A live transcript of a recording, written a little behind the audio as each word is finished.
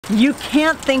You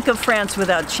can't think of France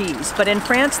without cheese, but in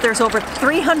France there's over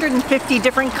 350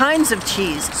 different kinds of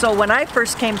cheese. So when I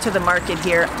first came to the market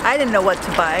here, I didn't know what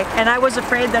to buy, and I was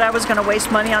afraid that I was going to waste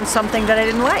money on something that I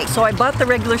didn't like. So I bought the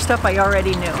regular stuff I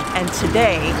already knew. And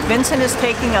today, Vincent is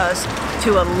taking us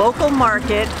to a local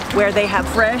market where they have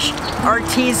fresh,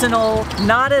 artisanal,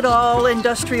 not at all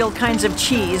industrial kinds of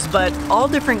cheese, but all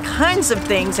different kinds of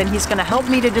things, and he's going to help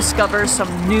me to discover some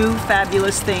new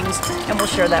fabulous things, and we'll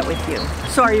share that with you.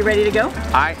 So are you ready to go?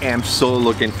 I am so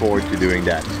looking forward to doing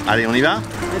that. Allez, on y va?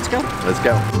 Let's go. Let's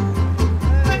go.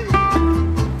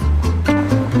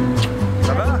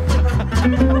 Ça va?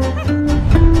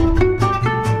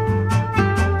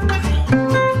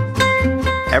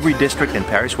 Every district in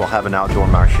Paris will have an outdoor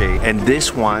marché, and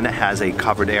this one has a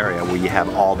covered area where you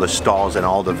have all the stalls and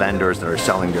all the vendors that are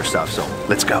selling their stuff. So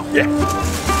let's go. Yeah.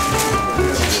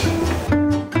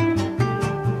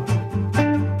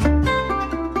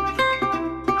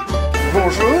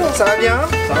 Bonjour, ça va bien?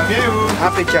 Ça va bien, vous?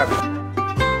 Impeccable.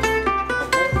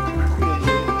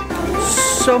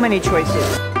 So many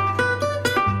choices.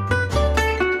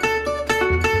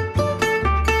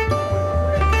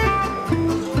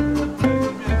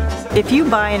 If you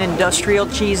buy an industrial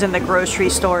cheese in the grocery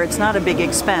store, it's not a big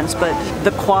expense, but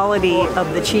the quality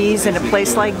of the cheese in a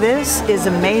place like this is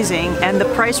amazing, and the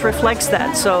price reflects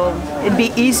that. So it'd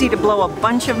be easy to blow a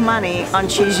bunch of money on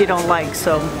cheese you don't like.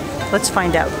 So let's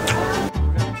find out.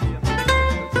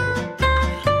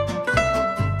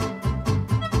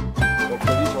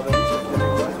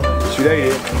 Celui-là, il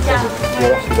est... Je vais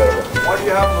voir celui-là là-bas. What do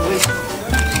you have on the list?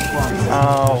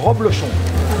 Un Reblochon.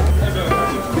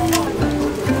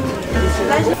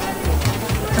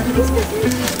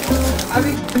 Ah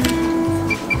oui.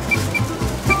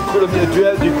 Coulommier,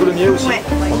 duel du Coulommier aussi. Ouais.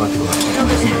 On va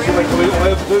trouver, on va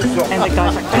deux sur. And the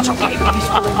guy's like, that's okay,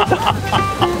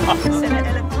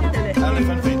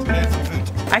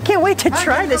 I can't wait to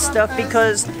try this stuff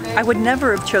because I would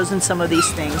never have chosen some of these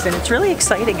things, and it's really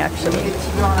exciting actually.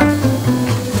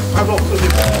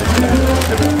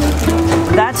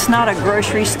 That's not a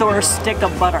grocery store stick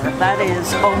of butter. That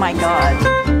is, oh my God.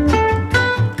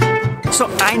 So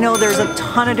I know there's a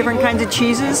ton of different kinds of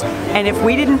cheeses, and if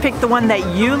we didn't pick the one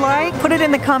that you like, put it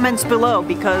in the comments below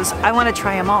because I want to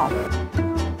try them all.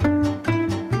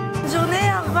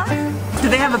 Do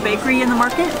they have a bakery in the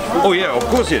market? Oh yeah, of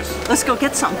course yes. Let's go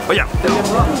get some. Oh yeah.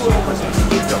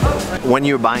 When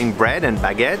you're buying bread and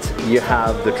baguette, you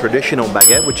have the traditional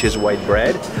baguette, which is white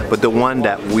bread, but the one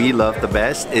that we love the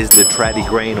best is the tradi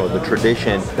grain or the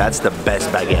tradition. That's the best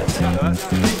baguette.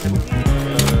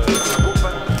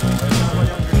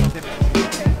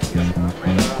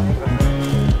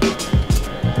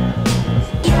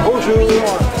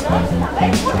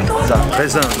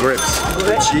 Raisin, grapes,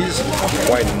 cheese,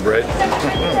 wine and bread.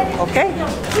 Okay.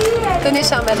 Tenez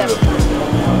ça, madame.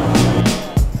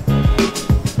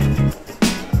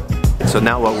 So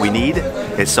now what we need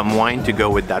is some wine to go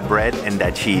with that bread and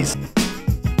that cheese.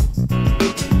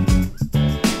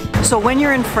 So when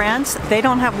you're in France, they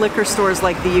don't have liquor stores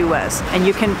like the US, and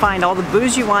you can find all the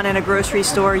booze you want in a grocery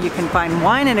store, you can find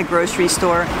wine in a grocery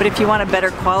store, but if you want a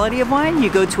better quality of wine, you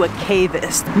go to a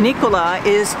cavist. Nicolas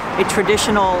is a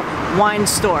traditional wine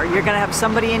store. You're gonna have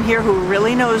somebody in here who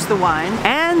really knows the wine,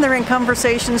 and they're in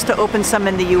conversations to open some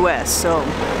in the US, so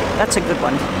that's a good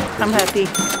one. I'm happy.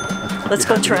 Let's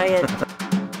go try it.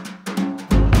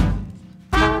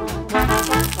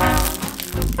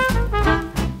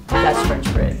 That's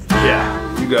French bread.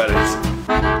 Yeah, you got it.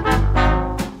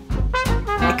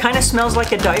 It kind of smells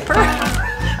like a diaper,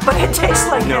 but it tastes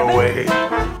like No heaven. way.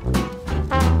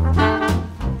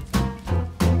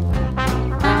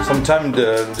 Sometimes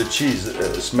the cheese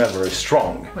smells very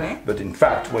strong, Right. but in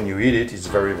fact, when you eat it, it's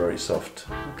very, very soft.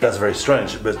 That's very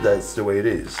strange, but that's the way it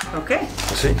is. Okay.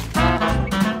 You see?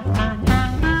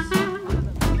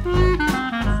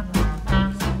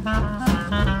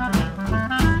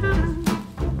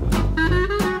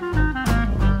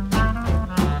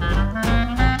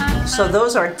 So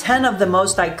those are 10 of the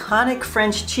most iconic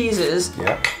French cheeses,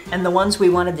 Yeah. and the ones we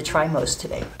wanted to try most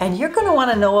today. And you're going to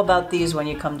want to know about these when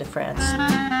you come to France.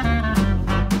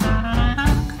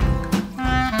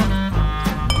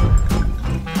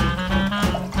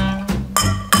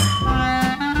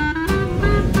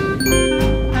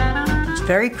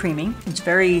 Very creamy, it's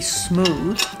very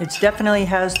smooth. It definitely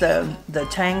has the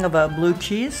tang of a blue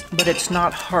cheese, but it's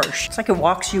not harsh. It's like it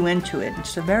walks you into it.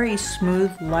 It's a very smooth,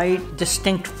 light,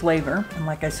 distinct flavor. And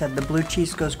like I said, the blue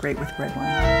cheese goes great with red wine.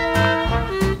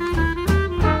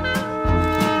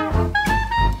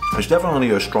 It's definitely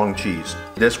a strong cheese.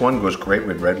 This one goes great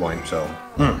with red wine, so.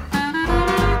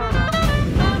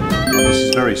 This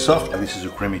is very soft. This is a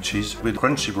creamy cheese with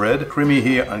crunchy bread, creamy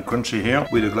here and crunchy here,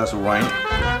 with a glass of wine.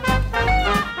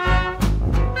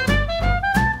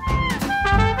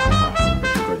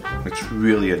 It's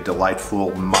really a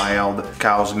delightful, mild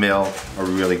cow's milk, a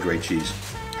really great cheese.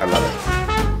 I love it.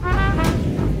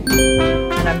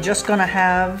 And I'm just gonna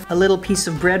have a little piece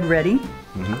of bread ready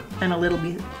and a little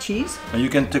bit of cheese. And you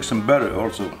can take some butter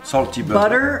also, salty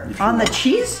butter. Butter on the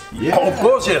cheese? Yeah, of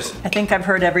course, yes. I think I've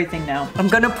heard everything now. I'm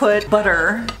gonna put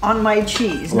butter on my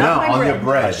cheese, not my on bread. your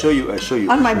bread. I show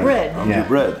you. On my bread. On your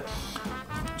bread.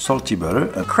 Salty butter.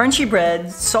 Crunchy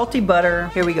bread, salty butter.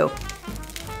 Here we go.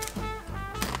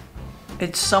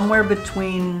 It's somewhere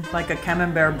between like a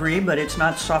Camembert Brie, but it's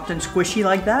not soft and squishy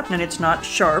like that, and it's not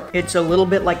sharp. It's a little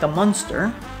bit like a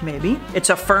Munster, maybe. It's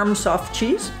a firm, soft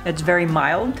cheese. It's very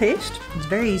mild taste. It's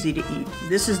very easy to eat.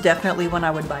 This is definitely one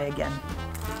I would buy again.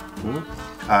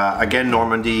 Again,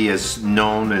 Normandy is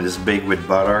known and is big with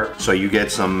butter, so you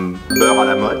get some beurre à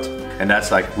la motte, and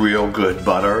that's like real good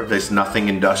butter. There's nothing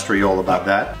industrial about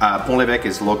that. Pont-l'Évêque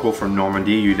is local from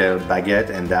Normandy. You get a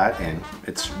baguette and that, and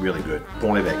it's really good.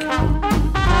 Pont-l'Évêque.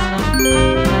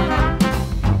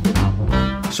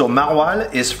 So Maroilles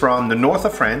is from the north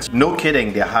of France. No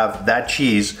kidding, they have that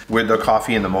cheese with their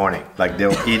coffee in the morning. Like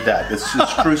they'll eat that. It's a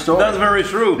true story. That's very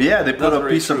true. Yeah, they put a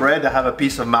piece of bread, they have a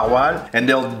piece of Maroilles, and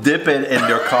they'll dip it in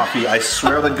their coffee. I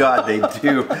swear to God, they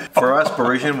do. For us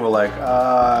Parisian, we're like,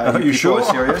 are you sure?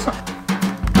 Serious?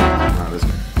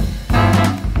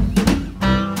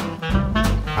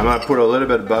 I'm gonna put a little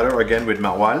bit of butter again with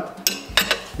Maroilles.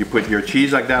 You put your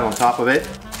cheese like that on top of it.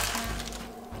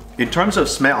 In terms of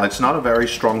smell, it's not a very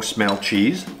strong smell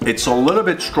cheese. It's a little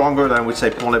bit stronger than I would say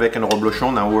Pont-l'Évêque and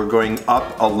Reblochon. Now we're going up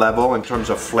a level in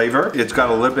terms of flavor. It's got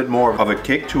a little bit more of a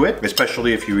kick to it,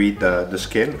 especially if you eat the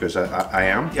skin, because I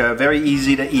am. Very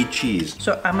easy to eat cheese.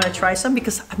 So I'm gonna try some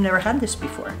because I've never had this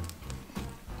before.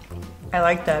 I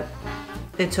like that.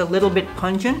 It's a little bit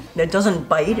pungent. It doesn't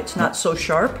bite. It's not so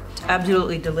sharp. It's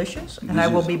absolutely delicious, and I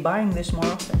will be buying this more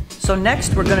often. So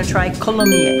next we're gonna try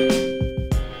Coulommier.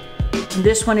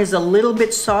 This one is a little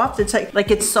bit soft. It's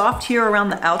like it's soft here around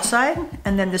the outside,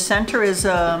 and then the center is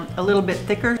a little bit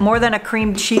thicker. More than a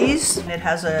cream cheese. It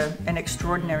has an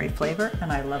extraordinary flavor,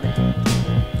 and I love it.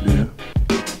 Yeah.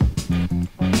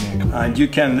 And you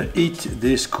can eat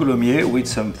this Coulommier with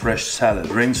some fresh salad.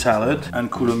 Green salad and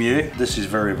Coulommier. This is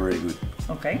very, very good.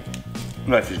 Okay.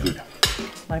 Life is good.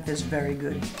 Life is very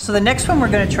good. So the next one we're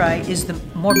gonna try is the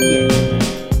Morbier.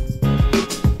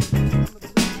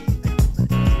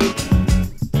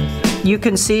 You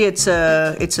can see it's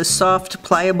a soft,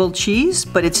 pliable cheese,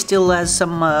 but it still has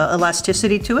some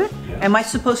elasticity to it. Yeah. Am I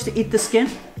supposed to eat the skin?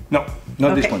 No,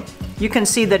 not this one. You can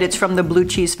see that it's from the blue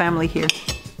cheese family here.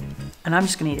 And I'm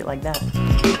just gonna eat it like that.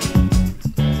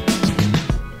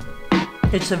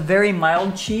 It's a very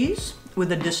mild cheese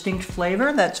with a distinct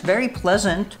flavor that's very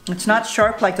pleasant. It's not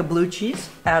sharp like a blue cheese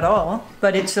at all,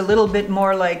 but it's a little bit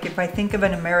more like, if I think of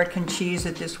an American cheese,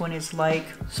 that this one is like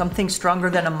something stronger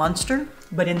than a Munster,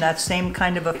 but in that same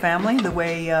kind of a family, the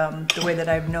way that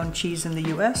I've known cheese in the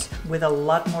US, with a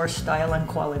lot more style and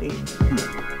quality.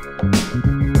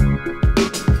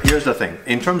 Here's the thing,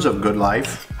 in terms of good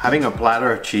life, having a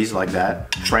platter of cheese like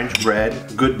that, French bread,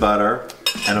 good butter,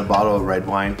 and a bottle of red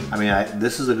wine. I mean,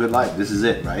 this is a good life. This is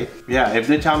it, right? Yeah, if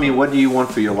they tell me what do you want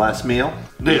for your last meal,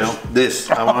 you know, this.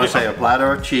 I want to say a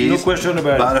platter of cheese, no question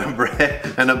about it, butter,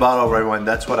 bread, and a bottle of red wine.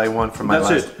 That's what I want for my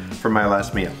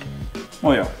last meal.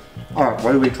 Oh yeah. All right,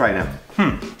 what do we try now?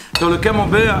 So the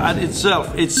Camembert at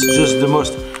itself, it's just the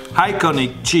most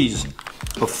iconic cheese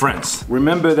of France.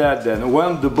 Remember that then,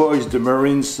 when the boys, the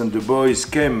Marines and the boys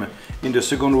came in the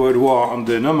Second World War on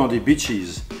the Normandy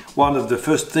beaches, one of the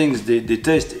first things they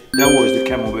tasted, that was the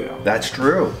Camembert. That's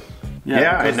true.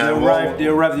 Yeah, and they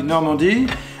arrived in Normandy,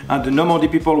 and the Normandy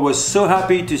people were so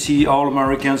happy to see all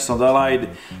Americans and Allied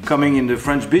coming in the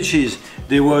French beaches.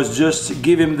 They was just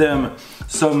giving them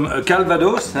some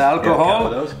Calvados,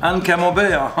 alcohol, and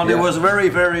Camembert, and they was very,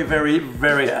 very, very,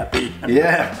 very happy.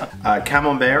 Yeah,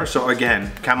 Camembert, so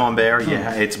again, Camembert,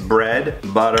 yeah, it's bread,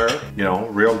 butter, you know,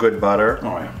 real good butter.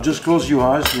 Oh, yeah. Just close your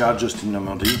eyes, you are just in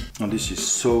Normandy, and this is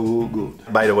so good.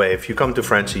 By the way, if you come to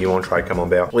France and you won't try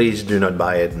Camembert, please do not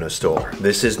buy it in a store.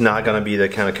 This is not gonna be the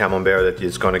kind of Camembert that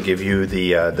is gonna give you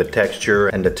the texture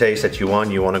and the taste that you want.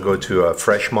 You wanna go to a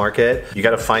fresh market. You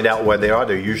gotta find out where they are.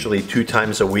 They're usually 2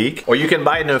 times a week. Or you can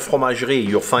buy it in a fromagerie.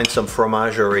 You'll find some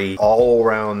fromagerie all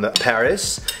around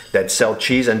Paris that sell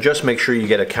cheese, and just make sure you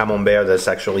get a Camembert that's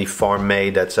actually farm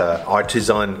made, that's a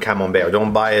artisan Camembert.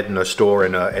 Don't buy it in a store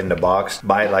in the box.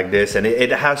 Buy it like this, and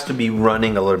it has to be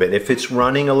running a little bit. If it's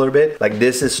running a little bit, like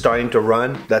this is starting to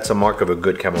run, that's a mark of a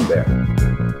good Camembert.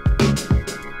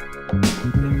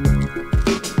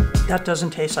 That doesn't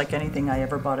taste like anything I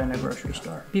ever bought in a grocery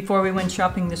store. Before we went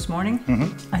shopping this morning,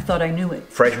 I thought I knew it.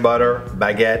 Fresh butter,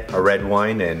 baguette, a red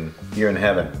wine, and you're in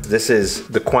heaven. This is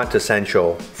the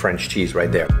quintessential French cheese right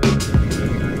there.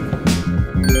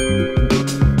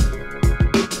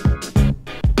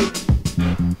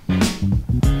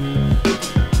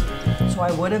 So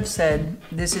I would have said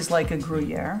this is like a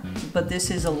Gruyere, but this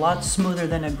is a lot smoother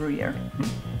than a Gruyere.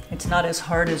 It's not as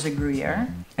hard as a Gruyere.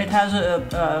 It has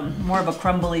a more of a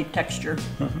crumbly texture.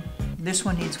 This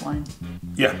one needs wine.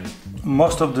 Yeah.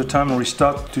 Most of the time we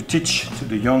start to teach to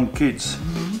the young kids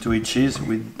to eat cheese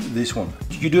with this one.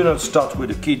 You do not start with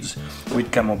the kids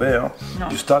with Camembert. No.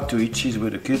 You start to eat cheese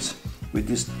with the kids with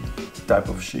this type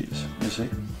of cheese, you see?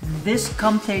 This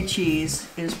Comté cheese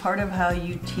is part of how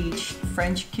you teach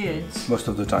French kids Most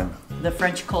of the time. the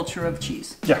French culture of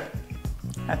cheese. Yeah.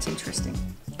 That's interesting.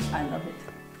 I love it.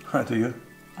 How do you?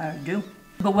 I do.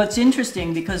 But what's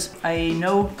interesting, because I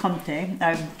know Comté,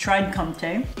 I've tried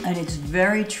Comté, and it's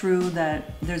very true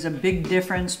that there's a big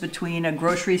difference between a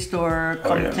grocery store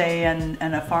Comté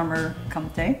and a farmer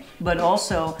Comté, but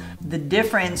also the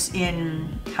difference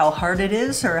in how hard it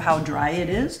is or how dry it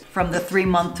is, from the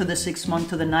 3-month to the 6-month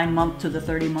to the 9-month to the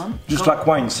 30-month. Just like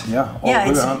wines, yeah?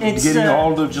 It's getting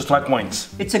older just like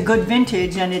wines. It's a good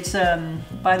vintage, and it's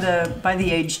by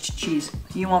the aged cheese.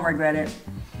 You won't regret it.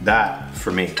 That,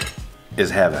 for me, is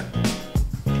heaven.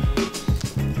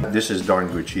 This is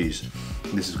darn good cheese.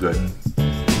 This is good.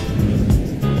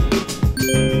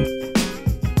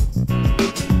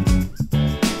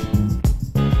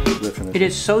 It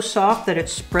is so soft that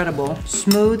it's spreadable,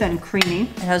 smooth and creamy.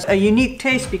 It has a unique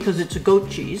taste because it's a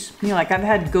goat cheese. You know, like I've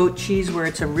had goat cheese where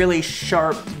it's a really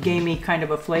sharp, gamey kind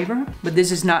of a flavor, but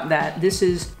this is not that. This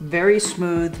is very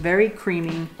smooth, very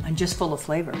creamy, and just full of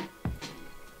flavor.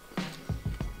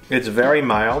 It's very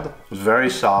mild, very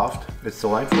soft. It's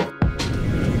delightful.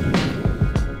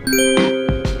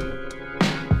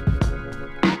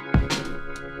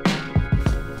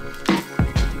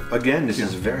 Again, this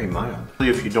is very mild.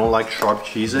 If you don't like sharp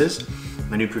cheeses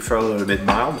and you prefer a little bit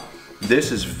mild,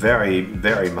 this is very,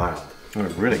 very mild.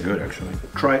 Really good, actually.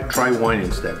 Try wine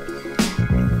instead.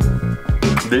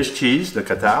 This cheese, the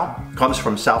Cathare, comes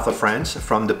from south of France,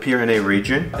 from the Pyrenees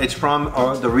region. It's from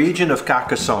the region of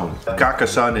Carcassonne.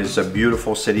 Carcassonne is a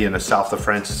beautiful city in the south of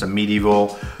France. It's a medieval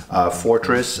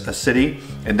fortress, a city,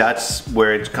 and that's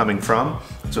where it's coming from.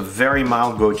 It's a very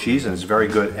mild goat cheese and it's very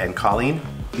good. And Colleen,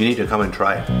 you need to come and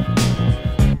try it.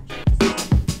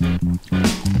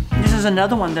 This is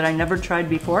another one that I never tried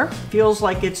before. Feels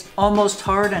like it's almost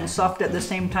hard and soft at the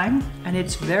same time, and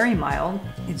it's very mild.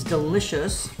 It's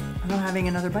delicious. I'm having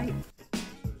another bite.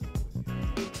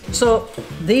 So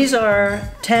these are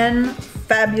 10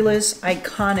 fabulous,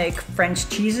 iconic French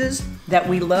cheeses that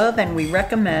we love and we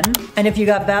recommend. And if you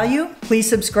got value, please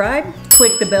subscribe,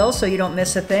 click the bell so you don't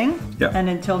miss a thing. Yeah. And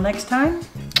until next time,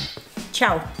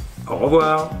 ciao. Au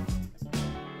revoir.